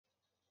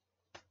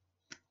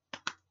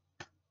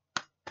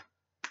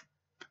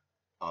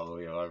So,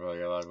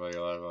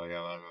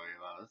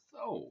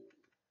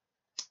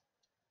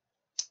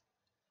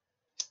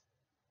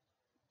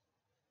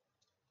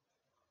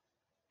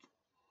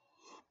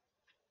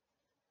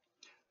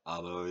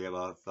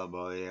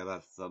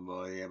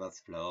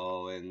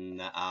 flow in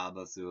the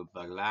Abba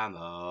super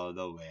glamour,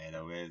 the way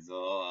the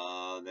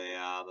whistle, the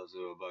Abba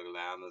super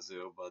glamour,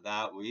 super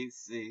that we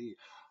see.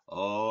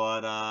 Oh,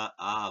 what a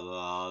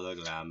Abba, the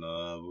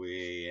glamour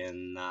we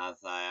in the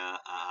Saya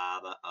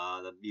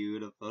Abba, the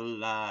beautiful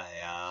lie,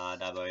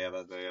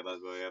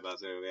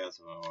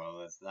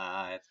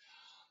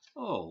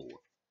 oh,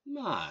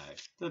 my,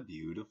 the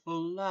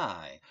beautiful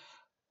lie.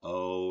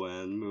 Oh,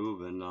 and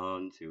moving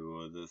on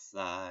to the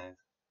side.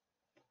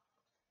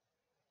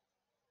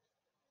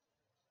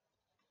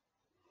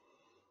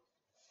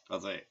 I'll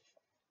say.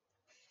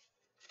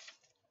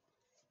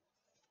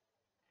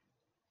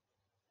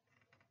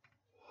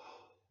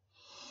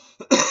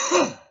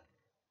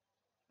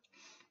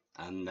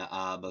 And the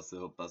Abba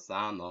Super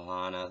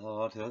Samahana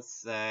thought to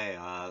say,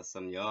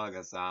 some yoga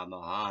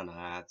Samahana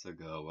had to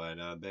go where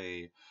to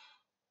be.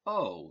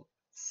 Oh,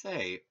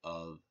 say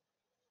of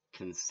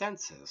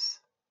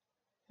consensus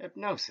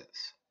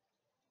hypnosis.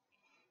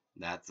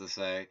 That's to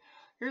say,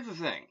 here's the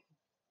thing.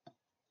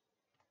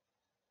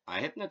 I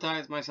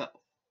hypnotize myself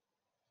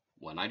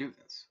when I do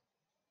this.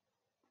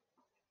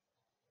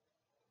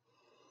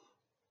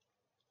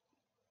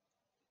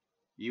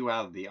 You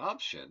have the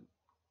option,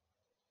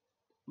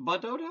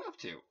 but don't have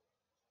to.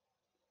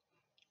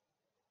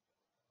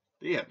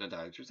 Be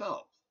hypnotized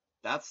yourself.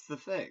 That's the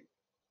thing.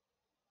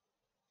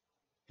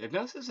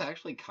 Hypnosis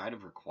actually kind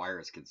of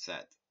requires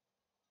consent.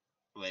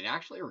 Well, it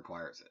actually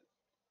requires it.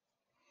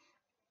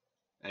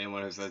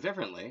 Anyone who says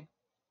differently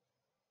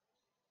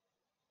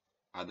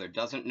either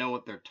doesn't know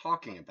what they're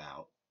talking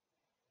about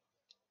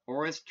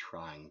or is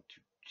trying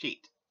to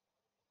cheat.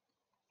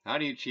 How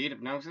do you cheat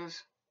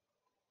hypnosis?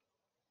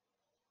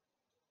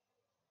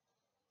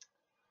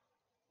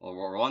 Well,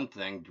 for one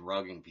thing,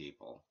 drugging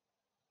people.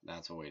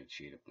 That's a way to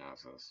cheat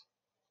hypnosis.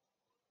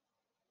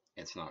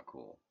 It's not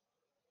cool.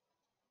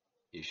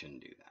 You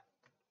shouldn't do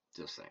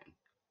that. Just saying.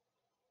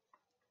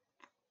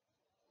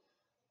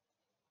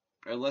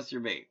 Unless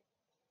you're me.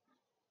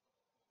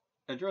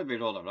 And truth be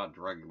told, I'm not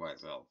drugging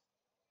myself.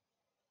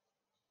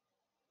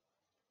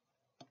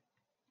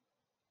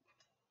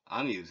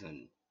 I'm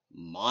using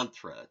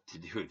mantra to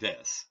do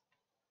this.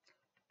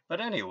 But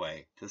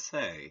anyway, to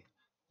say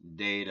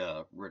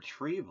data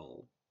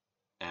retrieval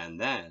and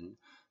then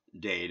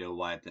data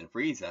wipe and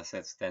freeze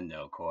assets, then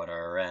no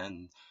quarter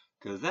end.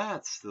 Cause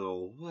that's the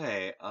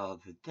way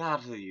of the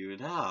data you'd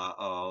have,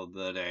 all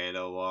the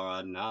data or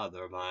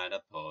another might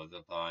oppose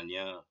upon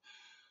you.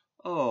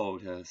 Oh,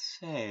 to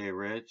say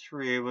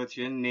retrieve what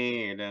you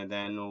need and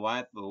then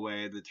wipe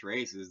away the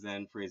traces,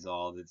 then freeze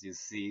all that you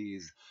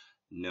seize.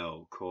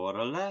 No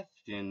quarter left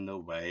in the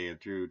way of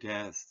true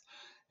test,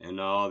 and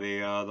all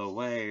the other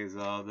ways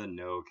are the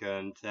no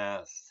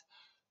contest.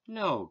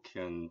 No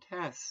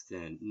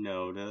contestant,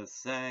 no to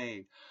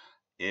say.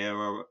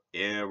 Error,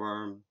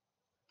 earworm,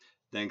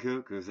 then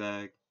cuckoo's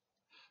egg,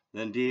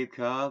 then deep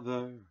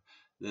cover,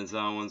 then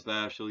someone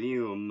special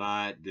you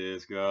might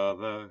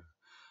discover.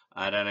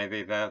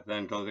 Identity theft,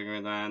 then closing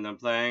with hand and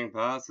playing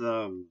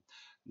possum.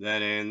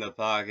 Then in the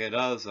pocket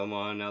of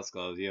someone else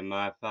clothes you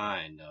might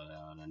find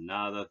out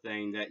another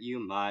thing that you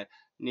might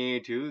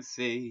need to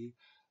see.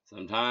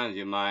 Sometimes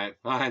you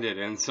might find it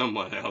in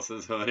someone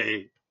else's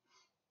hoodie.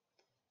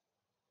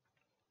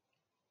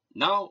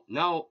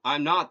 No,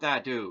 I'm not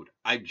that dude.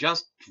 I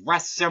just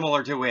dress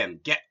similar to him.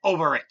 Get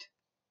over it.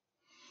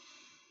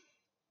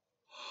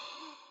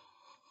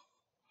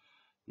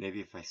 Maybe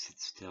if I sit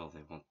still,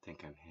 they won't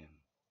think I'm him.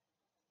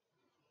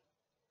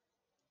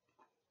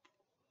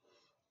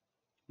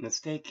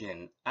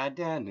 Mistaken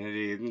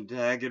identity and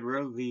tagged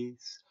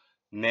release.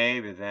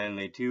 Maybe then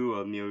lead to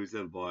amuse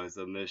the voice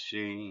of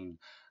machine.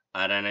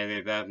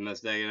 Identity theft,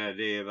 mistaken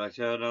identity,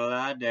 functional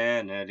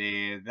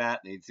identity.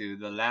 That leads to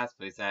the last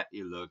place that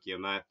you look, you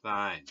might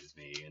find is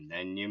me. And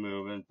then you're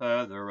moving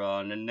further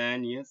on, and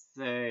then you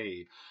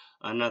say,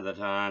 another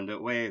time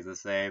that weighs the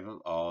same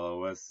of all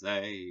I will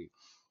say.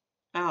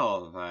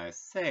 All I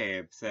say,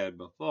 I've said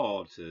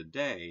before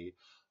today.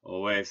 A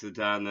waste of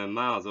time, then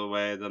miles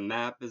away. The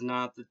map is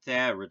not the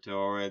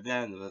territory.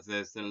 Then the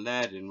persistent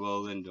legend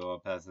will endure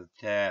past the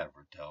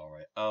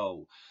territory.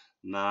 Oh,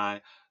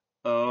 my,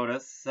 oh, to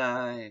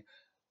sigh.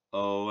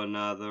 Oh,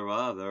 another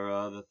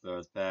other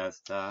thirst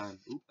past time.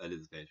 Oop, that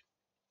is the page.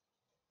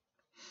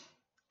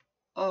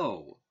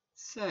 Oh,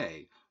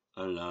 say,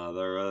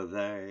 another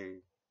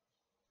they.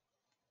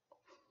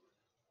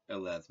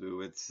 And let's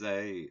move it,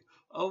 say,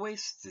 a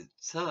wasted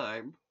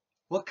time.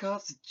 What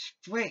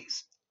constitutes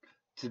waste?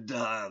 To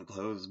dial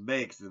close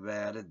makes the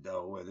bad and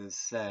know what to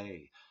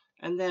say.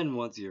 And then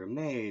once you're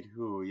made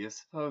who you're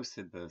supposed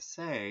to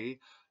say,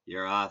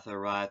 you're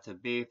authorized to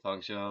be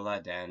functional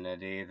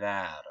identity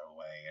that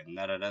way.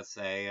 Another to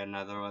say,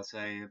 another will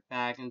say,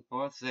 back and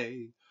forth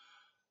say.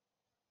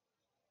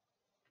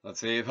 Let's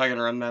see if I can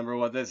remember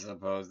what this is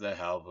supposed to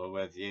help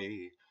with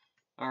ye.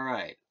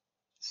 Alright,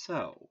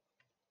 so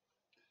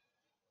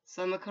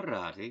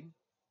Samakarati.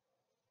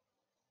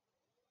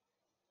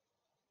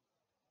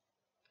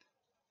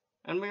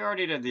 And we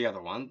already did the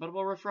other one, but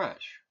we'll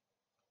refresh.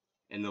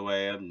 In the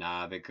way of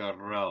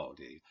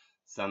Navikaroti,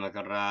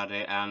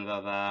 Samakarati and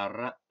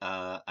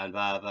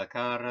Vavakarati.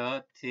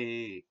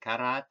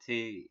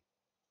 Karati.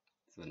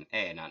 It's with an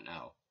A, not an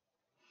O.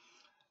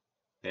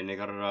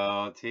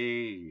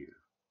 Pinikaroti.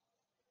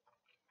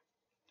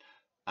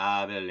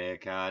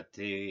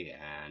 Abilikati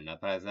and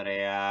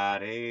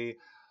Apasariati.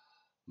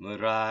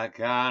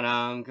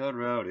 Murakanam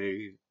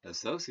Karoti.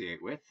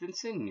 Associate with,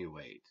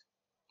 insinuate.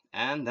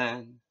 And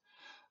then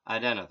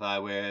identify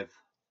with,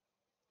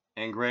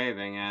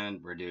 engraving,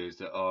 and reduce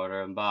the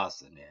order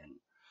embossing in.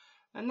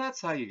 And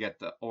that's how you get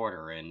the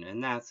order in,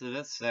 and that's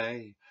to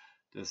say,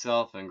 the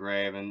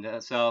self-engrave and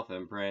the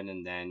self-imprint,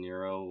 and then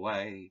you're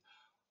away.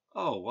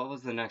 Oh, what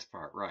was the next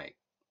part? Right.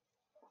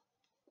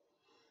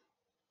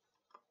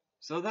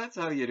 So that's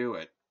how you do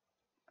it.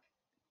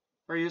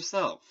 For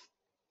yourself.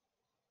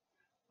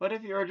 But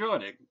if you're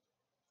joining,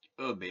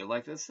 it would be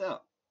like this so.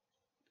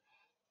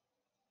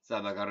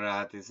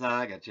 Samakarati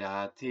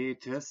sagachati,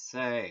 to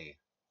say.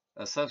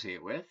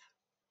 Associate with,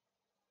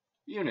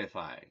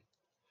 unifying.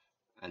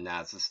 And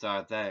that's the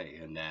start day.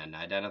 And then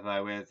identify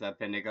with a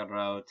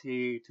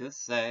pinnikaroti, to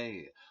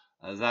say.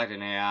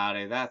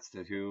 Azagneati, that's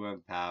to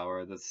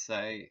empower the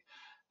say.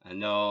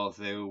 And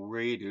also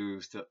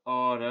reduce to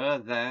order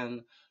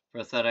then.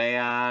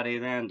 Prasarayati,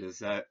 then to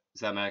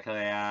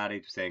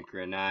samakayati, to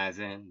synchronize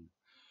in.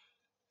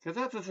 Because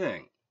that's the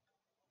thing.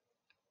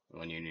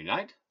 When you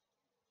unite,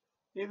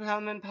 you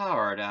become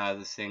empowered as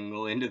a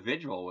single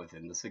individual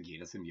within the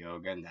Sagita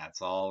Samyoga, and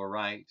that's all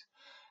right.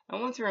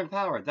 And once you're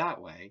empowered that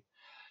way,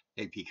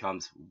 it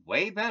becomes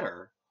way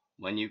better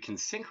when you can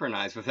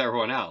synchronize with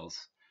everyone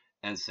else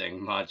and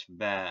sing much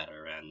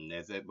better. And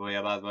is it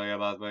booyabas,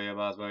 booyabas,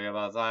 booyabas,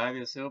 booyabas,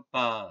 I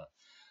super.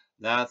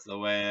 That's the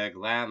way a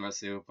glamour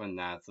soup, and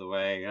that's the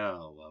way,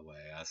 oh,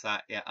 away. I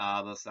sat ya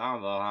all the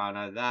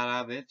sambahana that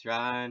I've been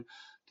trying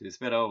to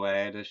spit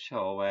away, to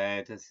show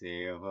away, to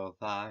see if we'll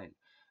find.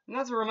 And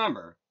that's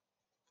remember,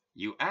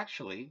 you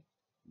actually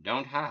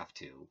don't have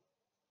to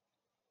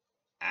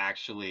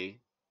actually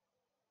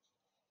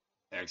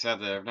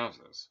accept the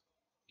hypnosis.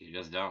 You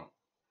just don't.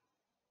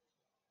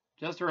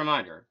 Just a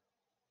reminder,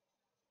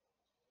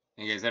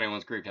 in case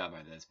anyone's creeped out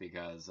by this,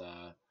 because,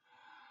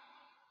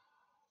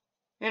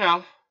 you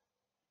know,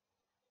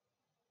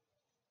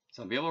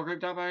 some people are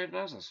creeped out by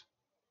hypnosis.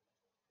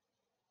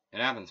 It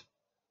happens.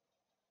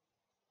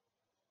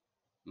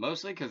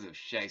 Mostly because of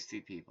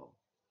shiesty people.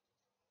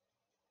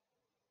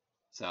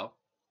 So,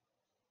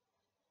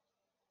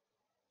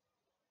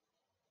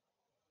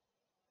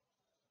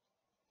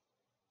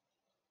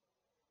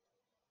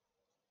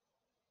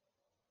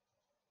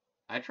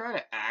 I try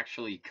to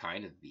actually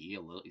kind of be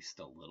at least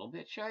a little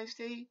bit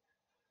shiesty.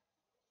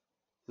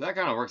 So that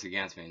kind of works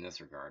against me in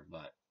this regard,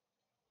 but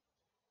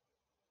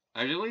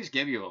I should at least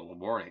give you a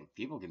warning.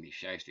 People can be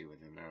shiesty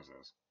with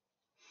hypnosis.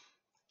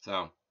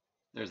 So,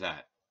 there's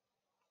that.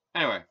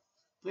 Anyway,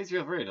 please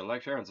feel free to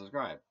like, share, and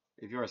subscribe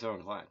if you are so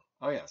inclined.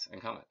 Oh yes, and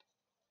comment.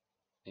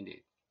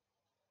 Indeed.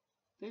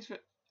 Please feel...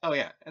 Oh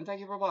yeah, and thank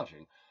you for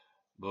watching.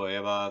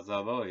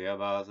 Booyabasa,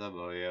 booyabasa,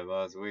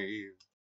 booyabasa, weave.